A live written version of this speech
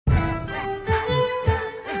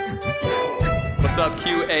What's up,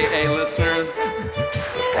 QAA listeners?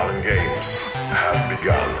 The fun games have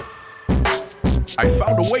begun. I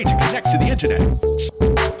found a way to connect to the internet.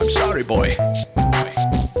 I'm sorry, boy.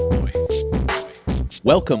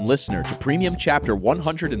 Welcome, listener, to Premium Chapter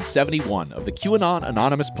 171 of the QAnon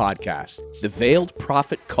Anonymous podcast, the Veiled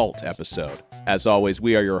Prophet Cult episode. As always,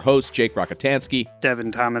 we are your hosts, Jake Rockatansky,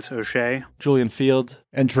 Devin Thomas O'Shea, Julian Field,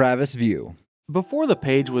 and Travis View. Before the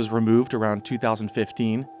page was removed around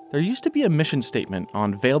 2015, there used to be a mission statement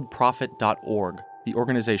on veiledprophet.org, the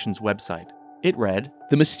organization's website. It read,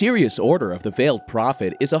 "The Mysterious Order of the Veiled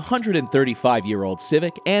Prophet is a 135-year-old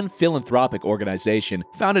civic and philanthropic organization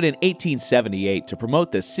founded in 1878 to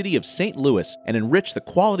promote the city of St. Louis and enrich the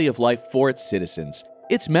quality of life for its citizens.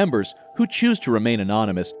 Its members, who choose to remain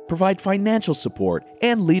anonymous, provide financial support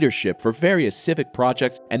and leadership for various civic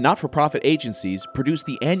projects and not-for-profit agencies, produce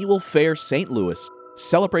the annual Fair St. Louis,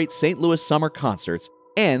 celebrate St. Louis summer concerts,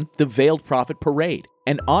 and the Veiled Prophet Parade,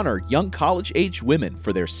 and honor young college-aged women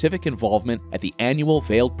for their civic involvement at the annual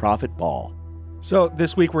Veiled Prophet Ball." So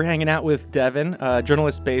this week we're hanging out with Devin, a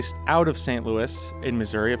journalist based out of St. Louis, in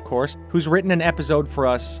Missouri, of course, who's written an episode for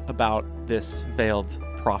us about this Veiled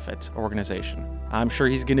Prophet organization. I'm sure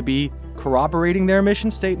he's going to be corroborating their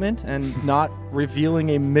mission statement and not revealing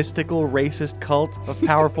a mystical racist cult of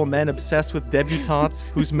powerful men obsessed with debutantes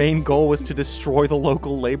whose main goal was to destroy the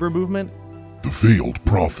local labor movement. The Veiled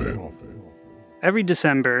Prophet. Every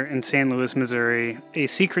December in St. Louis, Missouri, a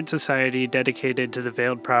secret society dedicated to the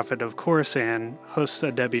Veiled Prophet of Khorasan hosts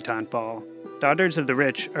a debutante ball. Daughters of the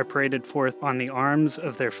rich are paraded forth on the arms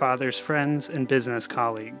of their father's friends and business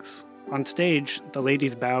colleagues. On stage, the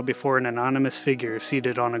ladies bow before an anonymous figure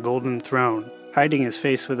seated on a golden throne, hiding his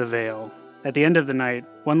face with a veil. At the end of the night,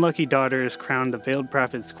 one lucky daughter is crowned the Veiled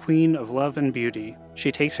Prophet's Queen of Love and Beauty.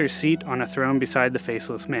 She takes her seat on a throne beside the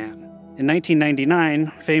faceless man. In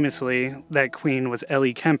 1999, famously, that queen was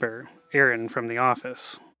Ellie Kemper, Erin from The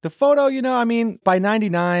Office. The photo, by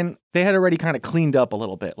 99, they had already kind of cleaned up a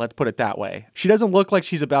little bit, let's put it that way. She doesn't look like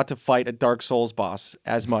she's about to fight a Dark Souls boss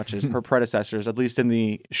as much as her predecessors, at least in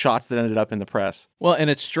the shots that ended up in the press. Well, and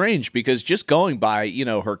it's strange because just going by,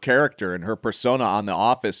 her character and her persona on The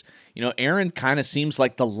Office, Erin kind of seems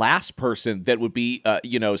like the last person that would be,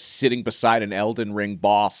 sitting beside an Elden Ring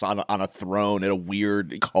boss on a throne at a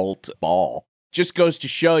weird cult ball. Just goes to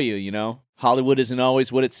show you, Hollywood isn't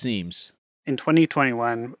always what it seems. In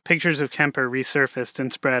 2021, pictures of Kemper resurfaced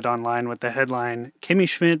and spread online with the headline, "Kimmy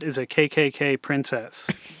Schmidt is a KKK princess."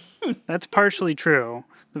 That's partially true.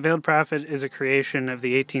 The Veiled Prophet is a creation of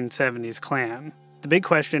the 1870s Klan. The big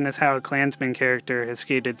question is how a Klansman character has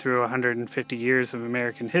skated through 150 years of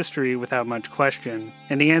American history without much question,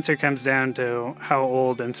 and the answer comes down to how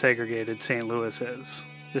old and segregated St. Louis is.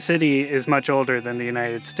 The city is much older than the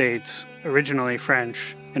United States, originally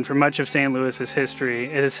French, and for much of St. Louis's history,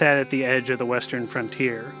 it has sat at the edge of the western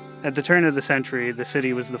frontier. At the turn of the century, the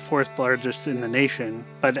city was the fourth largest in the nation,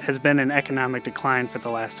 but has been in economic decline for the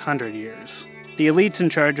last 100 years. The elites in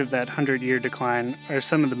charge of that 100-year decline are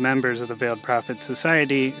some of the members of the Veiled Prophet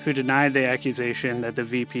Society who denied the accusation that the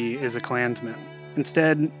VP is a Klansman.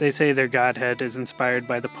 Instead, they say their godhead is inspired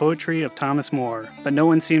by the poetry of Thomas More, but no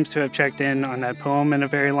one seems to have checked in on that poem in a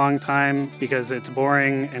very long time because it's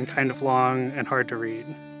boring and kind of long and hard to read.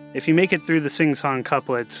 If you make it through the sing-song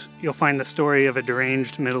couplets, you'll find the story of a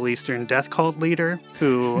deranged Middle Eastern death cult leader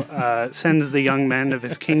who sends the young men of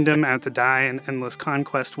his kingdom out to die in endless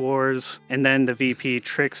conquest wars, and then the VP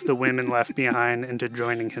tricks the women left behind into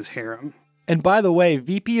joining his harem. And by the way,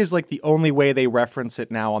 VP is like the only way they reference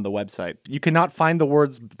it now on the website. You cannot find the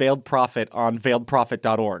words Veiled Prophet on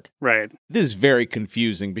veiledprophet.org. Right. This is very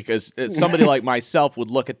confusing because somebody like myself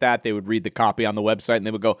would look at that, they would read the copy on the website, and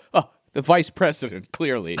they would go, "Oh, the vice president,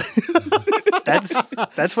 clearly."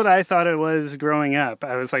 That's what I thought it was growing up.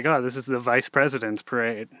 I was like, oh, this is the vice president's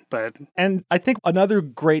parade. And I think another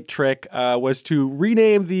great trick was to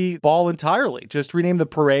rename the ball entirely. Just rename the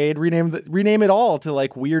parade, rename it all to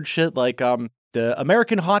like weird shit like the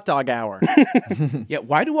American Hot Dog Hour. Yeah,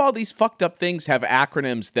 why do all these fucked up things have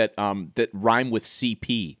acronyms that rhyme with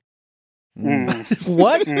CP?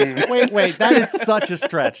 What? Wait, that is such a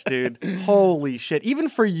stretch, dude. Holy shit. Even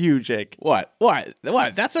for you, Jake. What?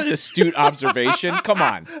 That's an astute observation. Come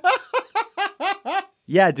on.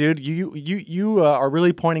 Yeah, dude, you are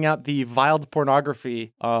really pointing out the veiled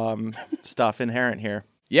pornography stuff inherent here.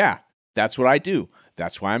 Yeah, that's what I do.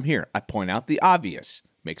 That's why I'm here. I point out the obvious.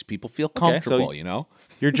 Makes people feel comfortable, okay, so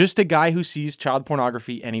You're just a guy who sees child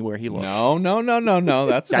pornography anywhere he looks. No.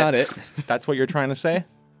 That's not it. That's what you're trying to say?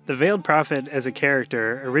 The Veiled Prophet as a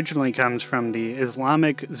character originally comes from the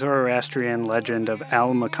Islamic Zoroastrian legend of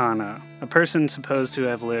Al-Makana, a person supposed to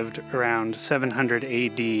have lived around 700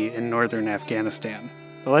 AD in northern Afghanistan.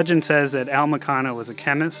 The legend says that Al-Makana was a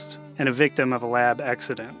chemist and a victim of a lab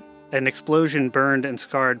accident. An explosion burned and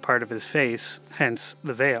scarred part of his face, hence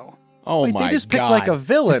the veil. Oh Wait, my they just God. picked like a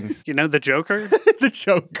villain. You know the Joker? The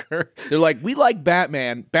Joker. They're like, we like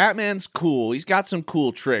Batman. Batman's cool. He's got some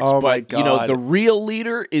cool tricks. Oh my but, you know, God. the real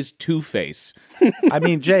leader is Two-Face. I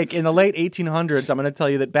mean, Jake, in the late 1800s, I'm going to tell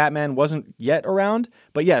you that Batman wasn't yet around.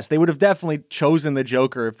 But yes, they would have definitely chosen the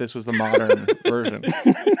Joker if this was the modern version.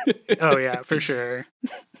 Oh, yeah, for sure.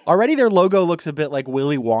 Already their logo looks a bit like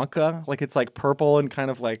Willy Wonka. Like it's like purple and kind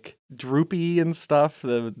of like droopy and stuff,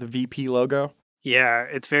 the VP logo. Yeah,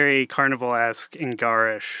 it's very carnival-esque and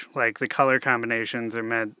garish. Like, the color combinations are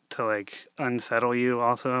meant to, like, unsettle you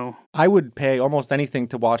also. I would pay almost anything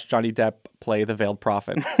to watch Johnny Depp play the Veiled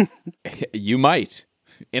Prophet. You might.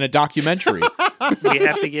 In a documentary. We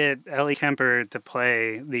have to get Ellie Kemper to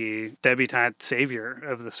play the debutante savior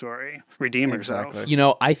of the story, redeem herself. Exactly. You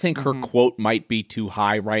know, I think her quote might be too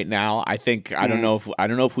high right now. I think I don't know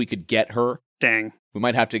if we could get her. Dang. We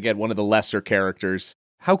might have to get one of the lesser characters.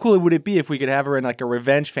 How cool would it be if we could have her in like a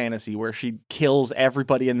revenge fantasy where she kills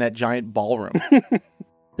everybody in that giant ballroom?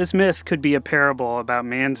 This myth could be a parable about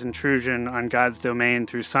man's intrusion on God's domain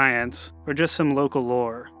through science, or just some local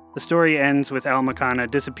lore. The story ends with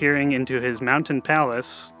Al-Makana disappearing into his mountain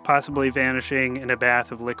palace, possibly vanishing in a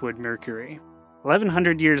bath of liquid mercury.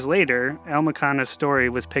 1100 years later, Al-Makana's story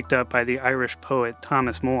was picked up by the Irish poet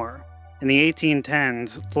Thomas Moore. In the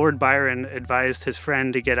 1810s, Lord Byron advised his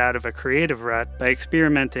friend to get out of a creative rut by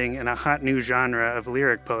experimenting in a hot new genre of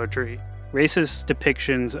lyric poetry, racist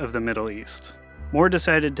depictions of the Middle East. Moore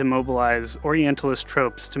decided to mobilize Orientalist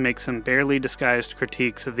tropes to make some barely disguised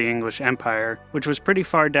critiques of the English Empire, which was pretty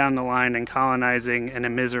far down the line in colonizing and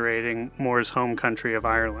immiserating Moore's home country of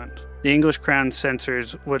Ireland. The English crown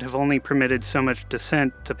censors would have only permitted so much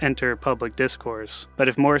dissent to enter public discourse, but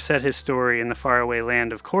if Moore set his story in the faraway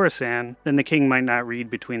land of Khorasan, then the king might not read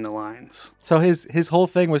between the lines. So his whole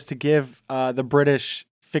thing was to give the British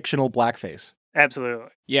fictional blackface. Absolutely.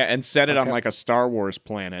 Yeah, and set it on like a Star Wars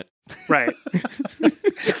planet. Right.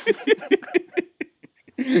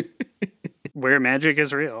 Where magic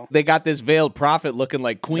is real. They got this veiled prophet looking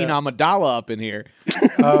like Queen Amidala up in here.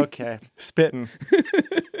 Okay. Spitting.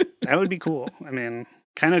 That would be cool. I mean,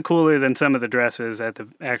 kind of cooler than some of the dresses at the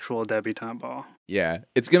actual debutante ball. Yeah,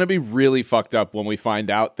 it's going to be really fucked up when we find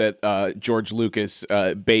out that George Lucas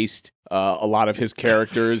based a lot of his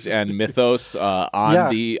characters and mythos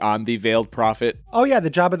on the veiled prophet. Oh yeah,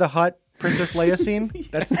 the Jabba the Hutt Princess Leia scene?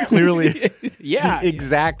 That's clearly the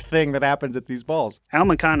exact thing that happens at these balls.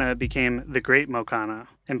 Al-Makana became the Great Mokana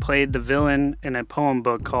and played the villain in a poem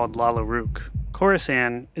book called Lalla Rookh.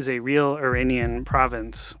 Khorasan is a real Iranian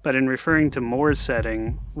province, but in referring to Moore's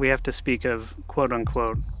setting, we have to speak of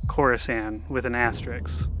quote-unquote Khorasan with an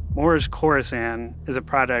asterisk. Moore's Khorasan is a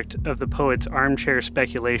product of the poet's armchair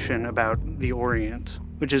speculation about the Orient,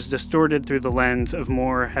 which is distorted through the lens of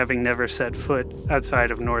Moore having never set foot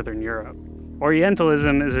outside of Northern Europe.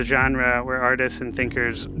 Orientalism is a genre where artists and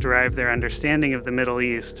thinkers derive their understanding of the Middle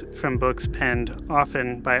East from books penned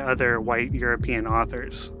often by other white European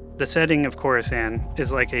authors. The setting of Khorasan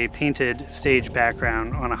is like a painted stage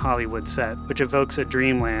background on a Hollywood set, which evokes a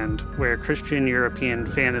dreamland where Christian European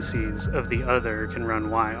fantasies of the other can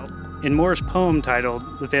run wild. In Moore's poem titled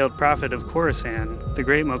The Veiled Prophet of Khorasan, the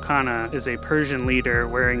Great Mokana is a Persian leader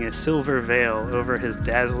wearing a silver veil over his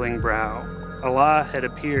dazzling brow. Allah had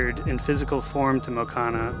appeared in physical form to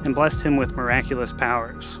Mokana and blessed him with miraculous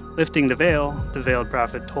powers. Lifting the veil, the Veiled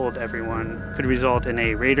Prophet told everyone, could result in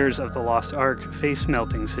a Raiders of the Lost Ark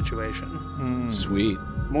face-melting situation. Sweet.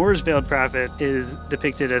 Moore's Veiled Prophet is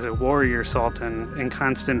depicted as a warrior sultan in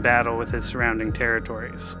constant battle with his surrounding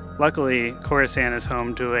territories. Luckily, Khorasan is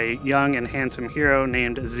home to a young and handsome hero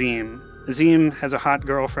named Azim. Azim has a hot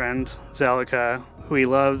girlfriend, Zelika, who he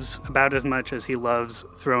loves about as much as he loves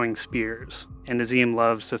throwing spears. And Azim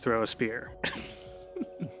loves to throw a spear.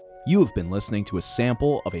 You have been listening to a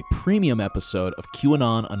sample of a premium episode of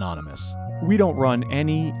QAnon Anonymous. We don't run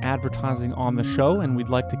any advertising on the show, and we'd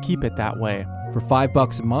like to keep it that way. For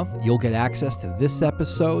 $5 a month, you'll get access to this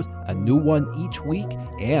episode, a new one each week,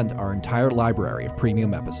 and our entire library of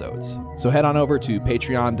premium episodes. So head on over to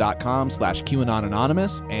patreon.com/QAnon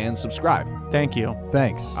Anonymous and subscribe. Thank you.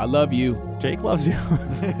 Thanks. I love you. Jake loves you.